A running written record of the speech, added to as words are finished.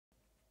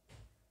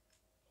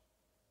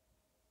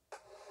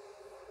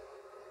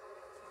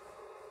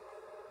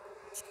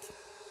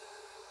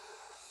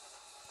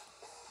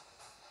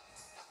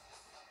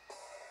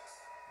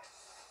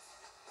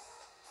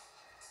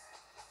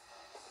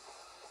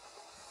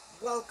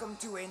Welcome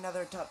to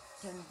another top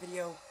 10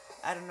 video.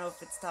 I don't know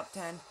if it's top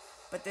 10,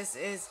 but this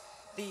is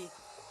the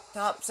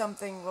top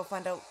something we'll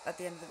find out at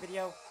the end of the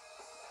video.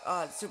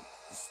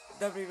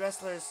 WWE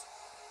wrestlers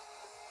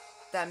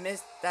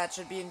that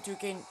should be in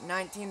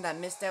 2K19 that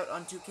missed out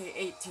on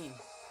 2K18.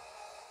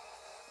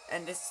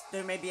 And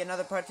there may be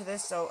another part to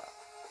this, so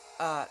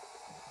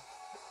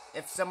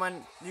if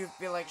someone you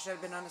feel like should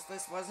have been on this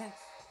list wasn't,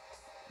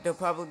 they'll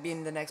probably be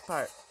in the next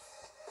part.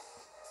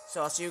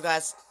 So I'll see you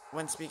guys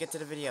once we get to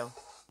the video.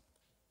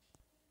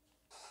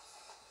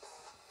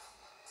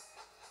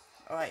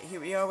 Alright, here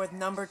we are with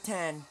number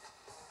 10.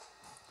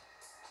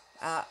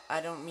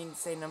 I don't mean to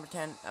say number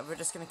 10. We're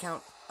just going to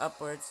count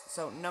upwards.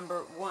 So,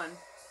 number 1,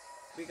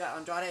 we got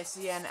Andrade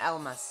Cien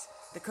Almas,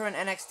 the current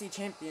NXT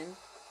champion.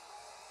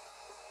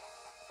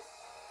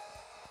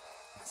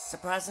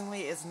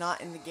 Surprisingly, is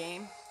not in the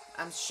game.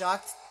 I'm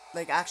shocked,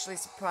 like, actually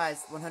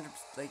surprised, 100%,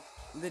 like,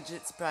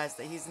 legit surprised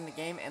that he's in the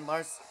game, and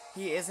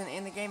he isn't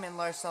in the game, and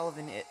Lars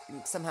Sullivan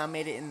somehow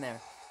made it in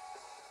there.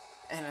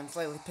 And I'm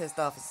slightly pissed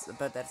off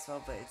about that as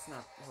well, but it's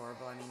not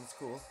horrible. I mean, it's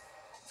cool.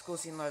 It's cool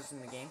seeing Lars in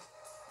the game.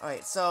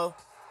 Alright, so,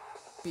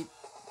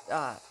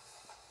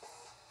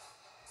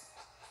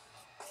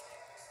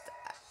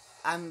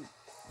 I'm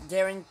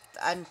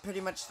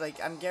pretty much,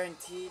 like, I'm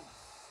guaranteed,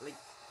 like,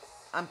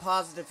 I'm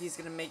positive he's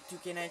gonna make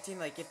 2K19.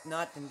 Like, if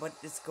not, then what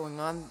is going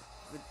on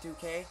with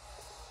 2K?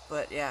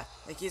 But, yeah,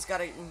 like, he's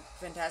got a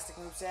fantastic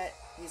moveset.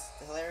 He's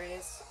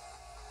hilarious.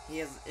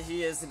 He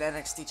is an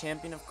NXT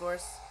champion, of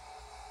course.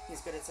 He's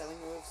good at selling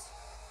moves.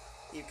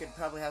 You could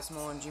probably have some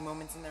OMG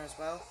moments in there as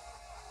well.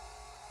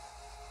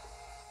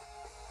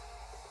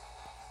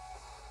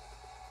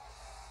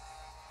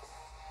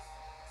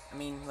 I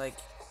mean, like,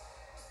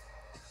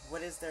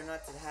 what is there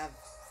not to have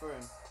for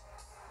him?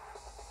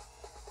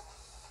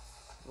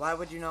 Why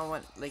would you not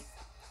want, like,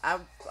 I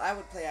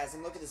would play as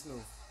him. Look at this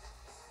move.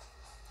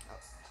 Oh.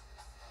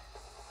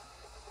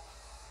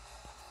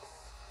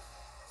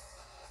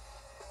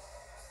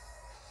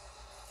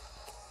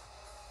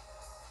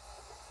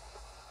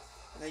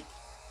 Like,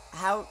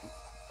 how,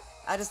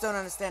 I just don't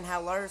understand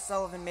how Lars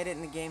Sullivan made it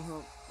in the game,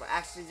 who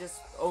actually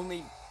just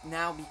only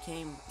now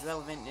became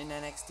relevant in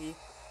NXT,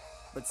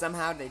 but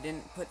somehow they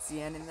didn't put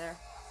Cien in there.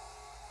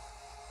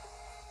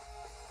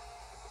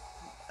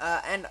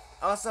 And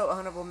also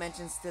honorable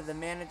mentions to the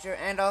manager,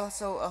 and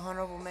also a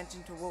honorable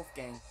mention to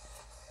Wolfgang,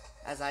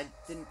 as I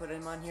didn't put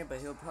him on here, but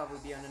he'll probably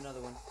be on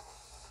another one.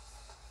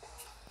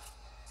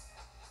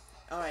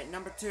 Alright,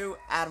 number 2,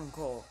 Adam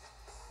Cole.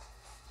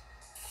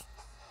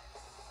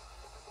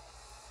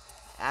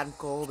 Adam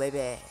Cole,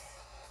 baby.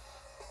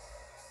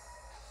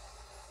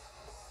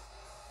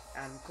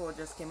 Adam Cole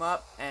just came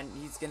up, and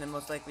he's gonna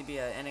most likely be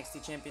a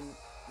NXT champion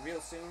real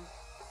soon.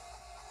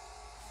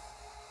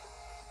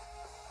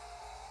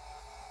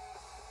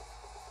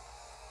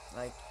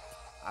 Like,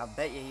 I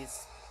bet you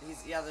he's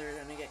either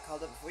gonna get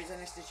called up before he's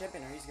NXT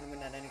champion, or he's gonna win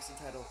that NXT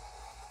title.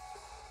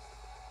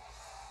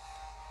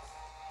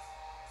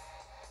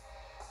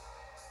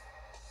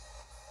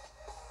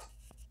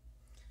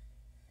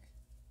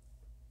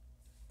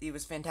 He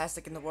was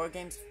fantastic in the War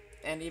Games,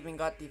 and even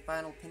got the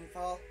final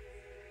pinfall.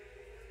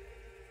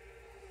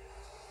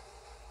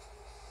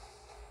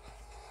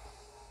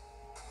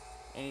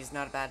 And he's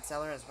not a bad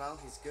seller as well.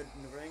 He's good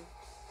in the ring.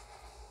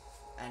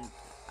 And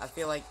I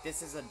feel like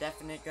this is a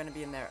definite going to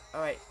be in there.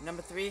 Alright,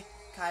 number 3,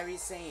 Kairi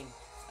Sane.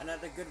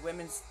 Another good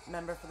women's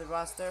member for the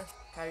roster.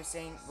 Kairi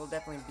Sane will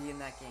definitely be in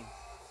that game.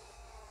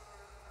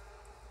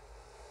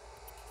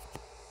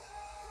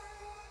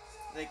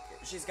 Like,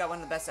 she's got one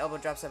of the best elbow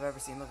drops I've ever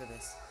seen. Look at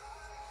this.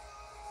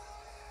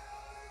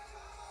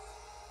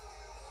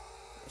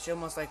 She'll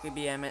most likely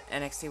be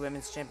NXT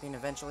Women's Champion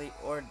eventually,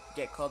 or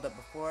get called up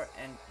before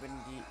and win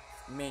the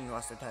main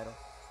roster title.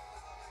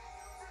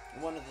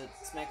 One of the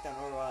SmackDown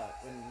or Raw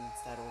Women's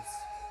titles.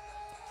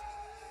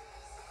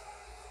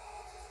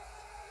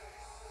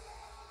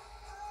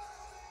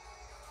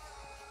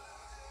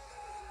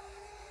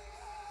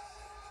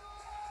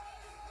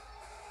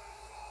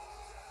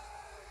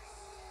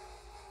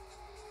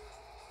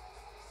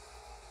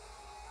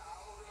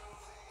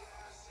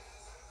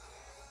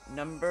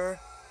 Number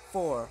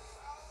 4.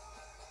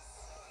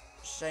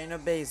 Shayna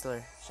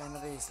Baszler from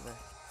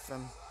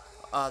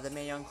the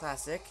Mae Young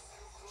Classic.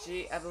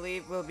 She, I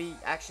believe, will be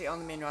actually on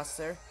the main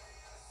roster.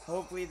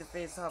 Hopefully, the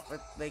face-off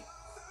with, like,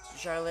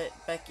 Charlotte,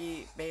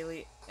 Becky,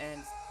 Bayley,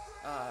 and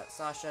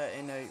Sasha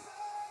in a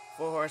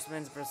 4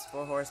 Horsemen versus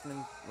 4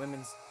 Horsemen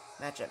women's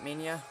match at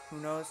Mania. Who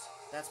knows?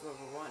 That's what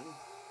we're wanting.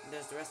 And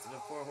there's the rest of the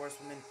 4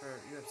 Horsewomen for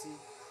UFC.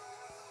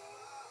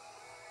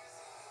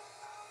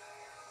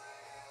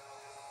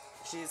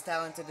 She is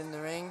talented in the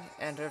ring,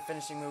 and her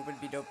finishing move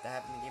would be dope to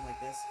have in a game like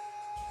this.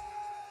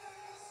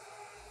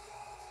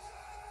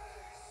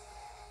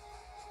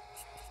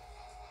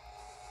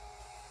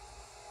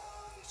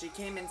 She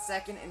came in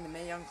second in the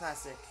Mae Young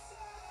Classic.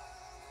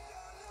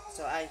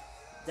 So I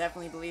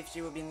definitely believe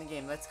she will be in the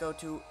game. Let's go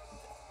to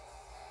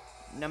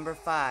number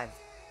 5,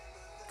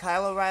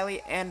 Kyle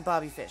O'Reilly and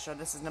Bobby Fish. So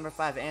this is number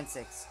 5 and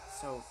 6.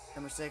 So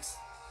number 6,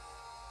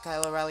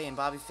 Kyle O'Reilly and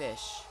Bobby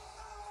Fish.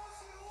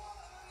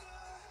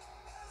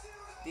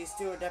 These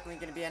two are definitely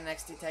going to be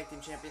NXT Tag Team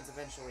Champions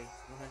eventually,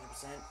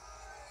 100%.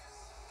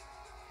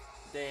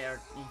 They are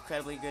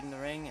incredibly good in the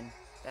ring, and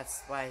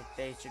that's why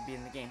they should be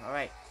in the game.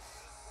 Alright.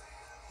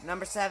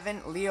 Number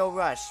 7, Lio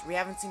Rush. We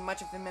haven't seen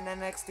much of him in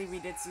NXT. We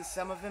did see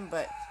some of him,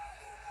 but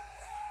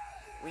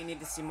we need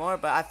to see more.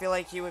 But I feel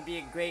like he would be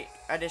a great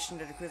addition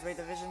to the Cruiserweight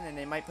division, and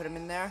they might put him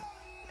in there,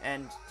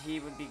 and he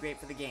would be great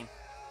for the game.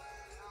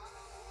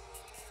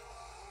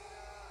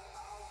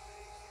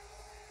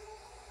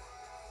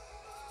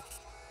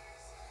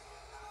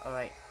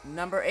 Alright,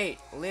 number 8,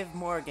 Liv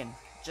Morgan.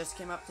 Just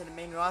came up to the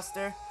main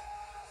roster.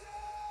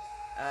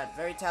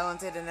 Very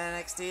talented in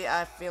NXT.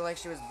 I feel like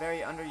she was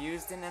very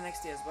underused in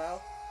NXT as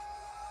well.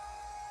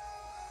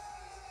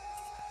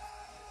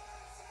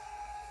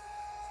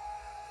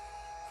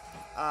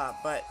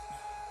 But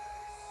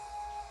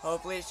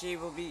hopefully she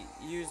will be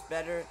used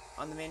better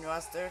on the main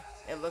roster.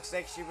 It looks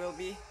like she will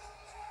be.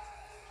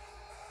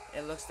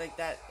 It looks like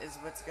that is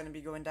what's going to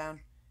be going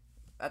down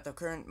at the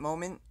current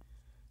moment.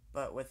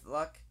 But with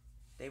luck,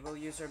 they will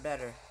use her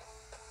better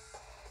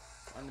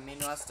on the main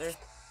roster.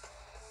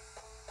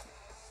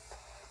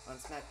 On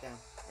SmackDown.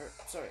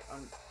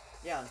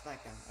 On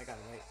SmackDown. I got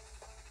it right.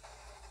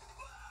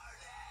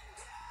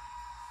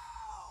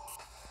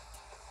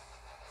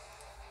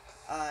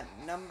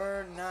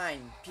 Number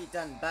 9, Pete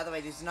Dunne. By the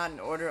way, this is not an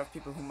order of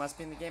people who must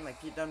be in the game.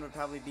 Like, Pete Dunne would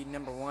probably be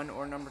number 1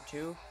 or number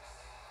 2.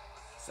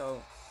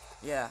 So,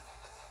 yeah.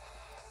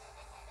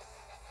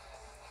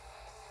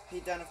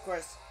 Pete Dunne, of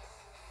course,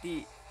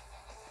 the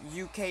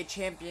UK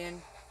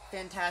champion,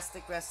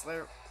 fantastic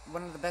wrestler.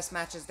 One of the best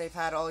matches they've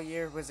had all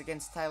year was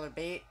against Tyler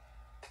Bate.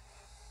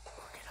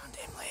 We'll get on to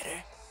him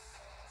later.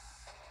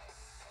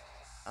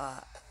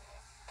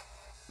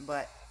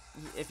 But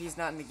if he's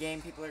not in the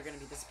game, people are going to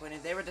be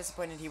disappointed. They were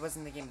disappointed he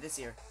wasn't in the game this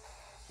year.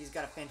 He's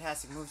got a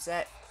fantastic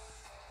moveset.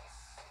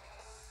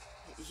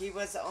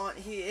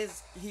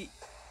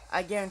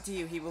 I guarantee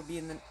you he will be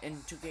in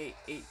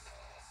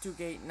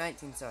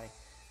 2K19, sorry.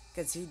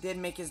 Because he did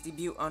make his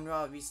debut on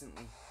Raw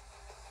recently.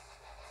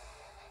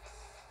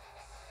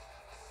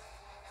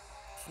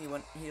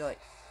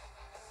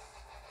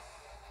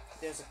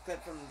 There's a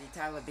clip from the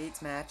Tyler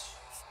Bates match.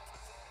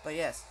 But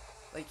yes,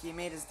 like, he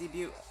made his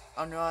debut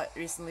on Raw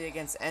recently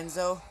against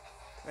Enzo.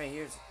 Right,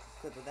 here's a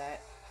clip of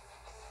that.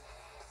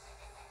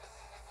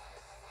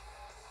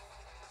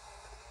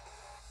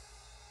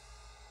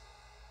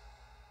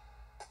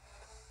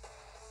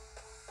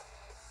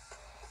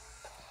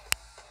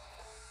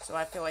 So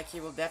I feel like he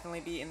will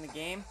definitely be in the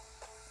game,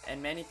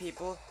 and many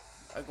people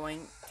are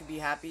going to be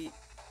happy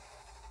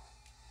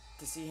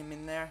to see him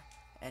in there,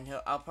 and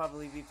I'll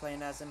probably be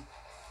playing as him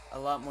a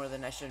lot more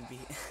than I should be.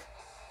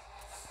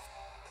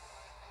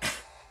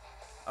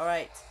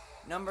 Alright,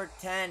 number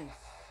 10,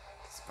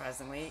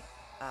 surprisingly,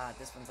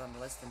 this one's on the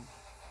list, and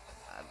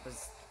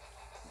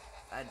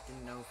I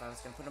didn't know if I was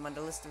going to put him on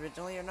the list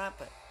originally or not,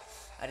 but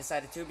I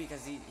decided to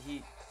because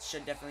he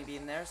should definitely be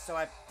in there, so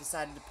I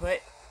decided to put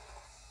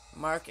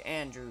Mark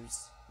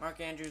Andrews.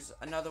 Mark Andrews,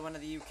 another one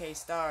of the UK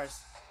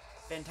stars,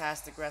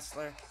 fantastic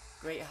wrestler,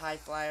 great high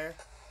flyer,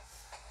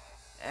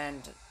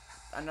 and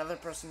another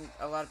person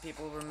a lot of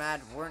people were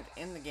mad weren't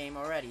in the game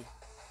already.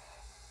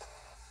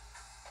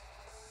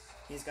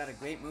 He's got a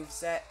great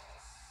moveset,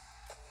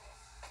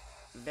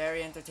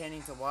 very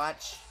entertaining to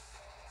watch,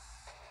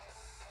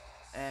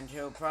 and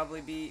he'll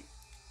probably be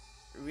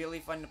really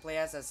fun to play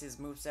as his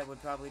moveset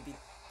would probably be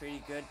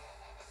pretty good,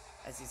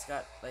 as he's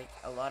got like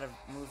a lot of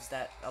moves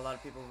that a lot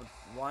of people would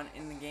want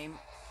in the game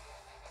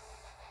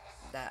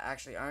that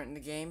actually aren't in the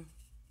game.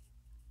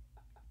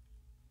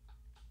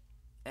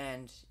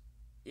 And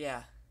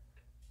yeah,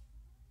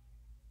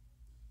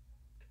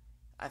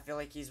 I feel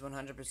like he's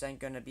 100%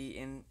 gonna be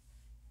in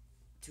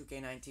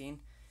 2K19,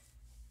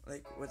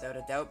 like, without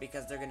a doubt,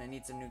 because they're gonna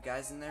need some new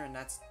guys in there, and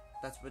that's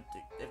what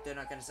if they're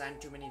not gonna sign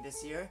too many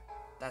this year,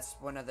 that's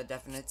one of the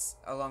definites,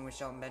 along with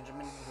Shelton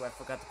Benjamin, who I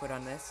forgot to put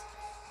on this.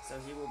 So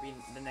he will be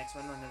the next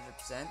one,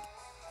 100%.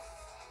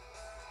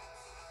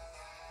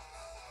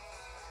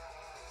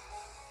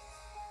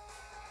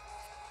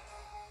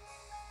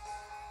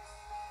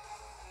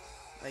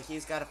 Like,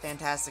 he's got a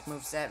fantastic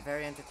moveset,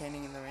 very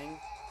entertaining in the ring.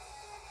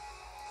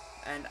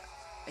 And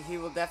he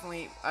will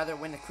definitely either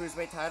win the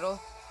Cruiserweight title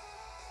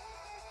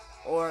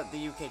or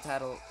the UK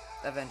title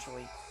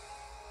eventually.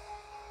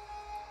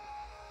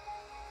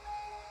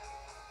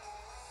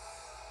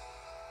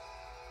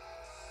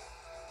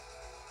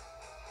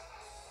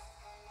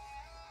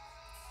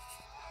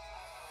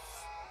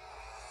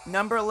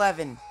 Number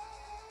 11,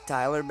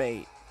 Tyler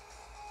Bate.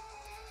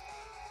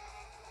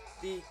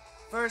 The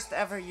first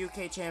ever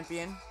UK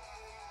champion,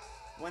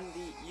 won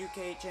the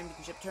UK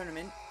Championship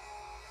Tournament,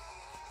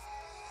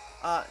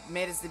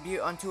 made his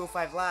debut on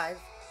 205 Live.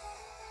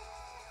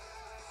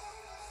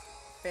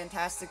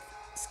 Fantastic,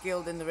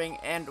 skilled in the ring,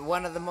 and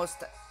one of the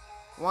most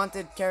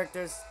wanted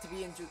characters to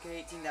be in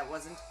 2K18 that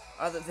wasn't,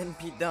 other than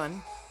Pete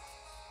Dunne.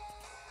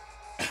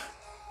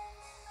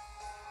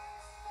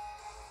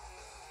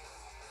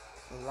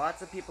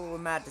 lots of people were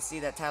mad to see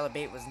that Tyler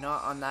Bate was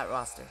not on that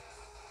roster.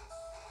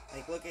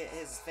 Like, look at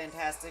his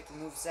fantastic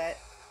moveset.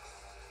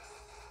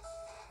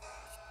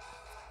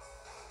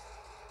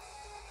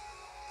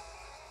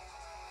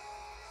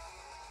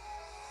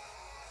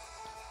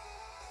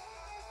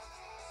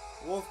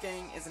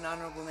 Wolfgang is an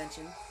honorable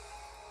mention,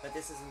 but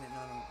this isn't an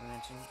honorable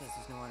mention because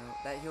there's no honorable.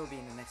 That he'll be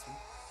in the next one.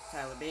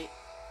 Tyler Bate.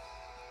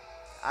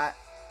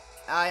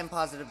 I am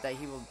positive that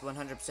he will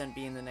 100%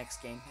 be in the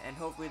next game, and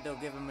hopefully they'll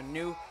give him a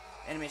new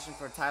animation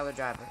for Tyler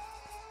Driver.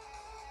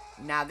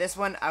 Now this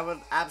one, I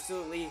would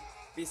absolutely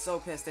be so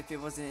pissed if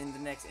it wasn't in the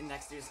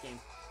next year's game.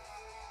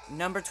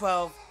 Number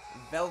 12,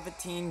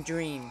 Velveteen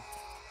Dream.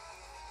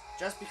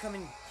 Just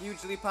becoming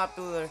hugely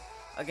popular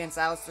against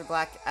Aleister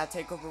Black at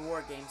TakeOver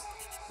War Games.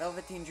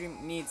 Velveteen Dream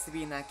needs to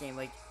be in that game.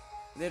 Like,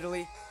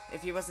 literally,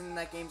 if he wasn't in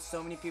that game,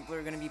 so many people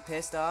are gonna be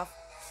pissed off.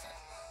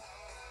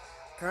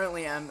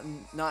 Currently,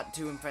 I'm not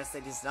too impressed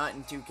that he's not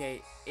in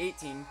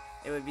 2K18.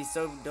 It would be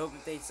so dope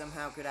if they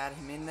somehow could add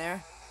him in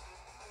there.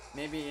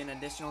 Maybe an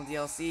additional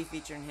DLC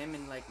featuring him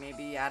and, like,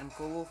 maybe Adam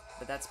Cole.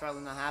 But that's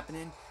probably not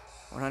happening.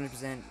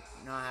 100%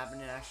 not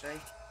happening, actually.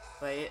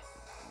 But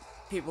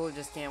people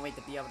just can't wait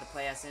to be able to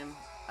play as him.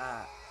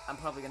 I'm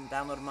probably going to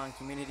download him on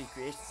Community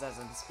Creations as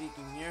I'm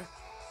speaking here.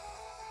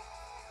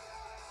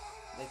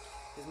 Like,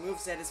 his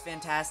moveset is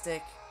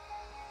fantastic.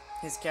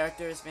 His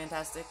character is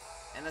fantastic.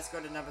 And let's go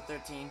to number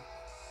 13.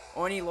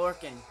 Orny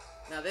Lorcan.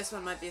 Now this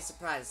one might be a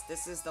surprise.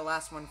 This is the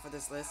last one for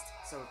this list.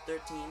 So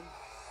 13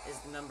 is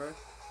the number.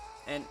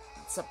 And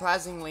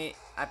surprisingly,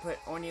 I put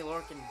Orny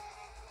Lorcan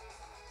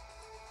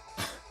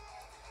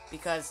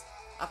because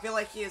I feel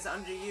like he is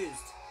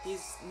underused.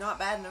 He's not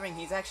bad in the ring.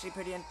 He's actually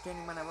pretty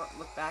entertaining when I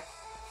look back.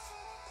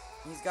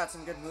 He's got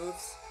some good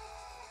moves.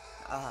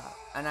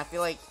 And I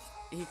feel like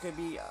he could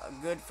be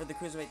good for the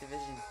Cruiserweight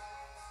division.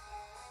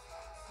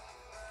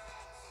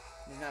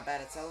 He's not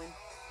bad at selling.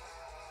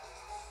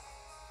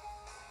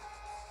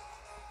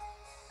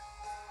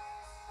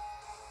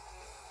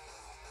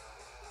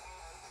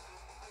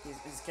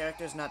 His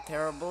character's not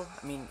terrible.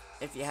 I mean,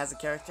 if he has a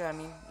character, I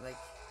mean, like,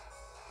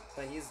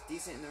 but he's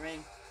decent in the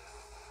ring.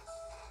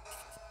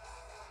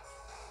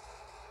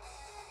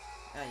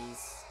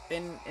 He's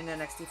been in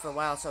NXT for a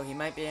while, so he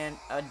might be in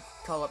a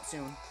call-up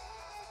soon.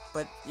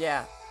 But,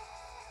 yeah.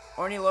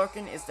 Orny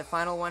Lorcan is the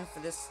final one for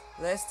this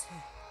list.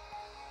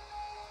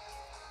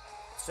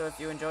 So if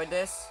you enjoyed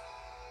this,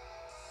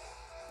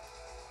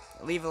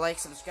 leave a like,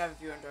 subscribe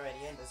if you aren't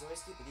already, and as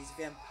always, keep it easy,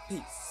 fam.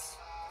 Peace.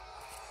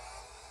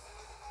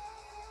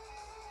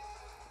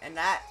 And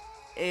that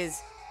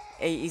is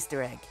a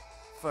Easter egg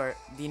for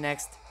the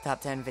next top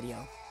 10 video.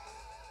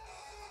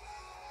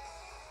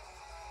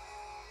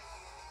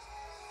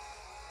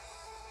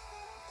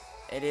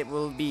 And it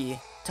will be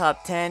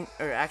top 10,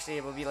 or actually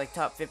it will be like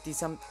top 50,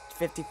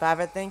 55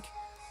 I think.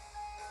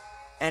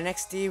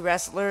 NXT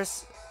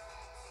wrestlers,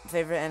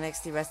 favorite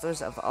NXT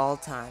wrestlers of all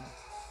time.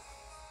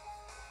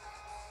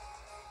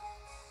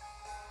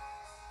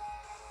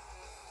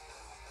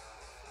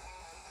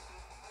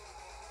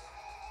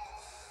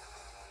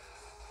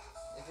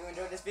 If you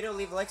enjoyed this video,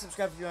 leave a like,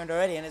 subscribe if you aren't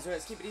already, and as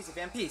always, keep it easy,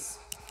 fam. Peace.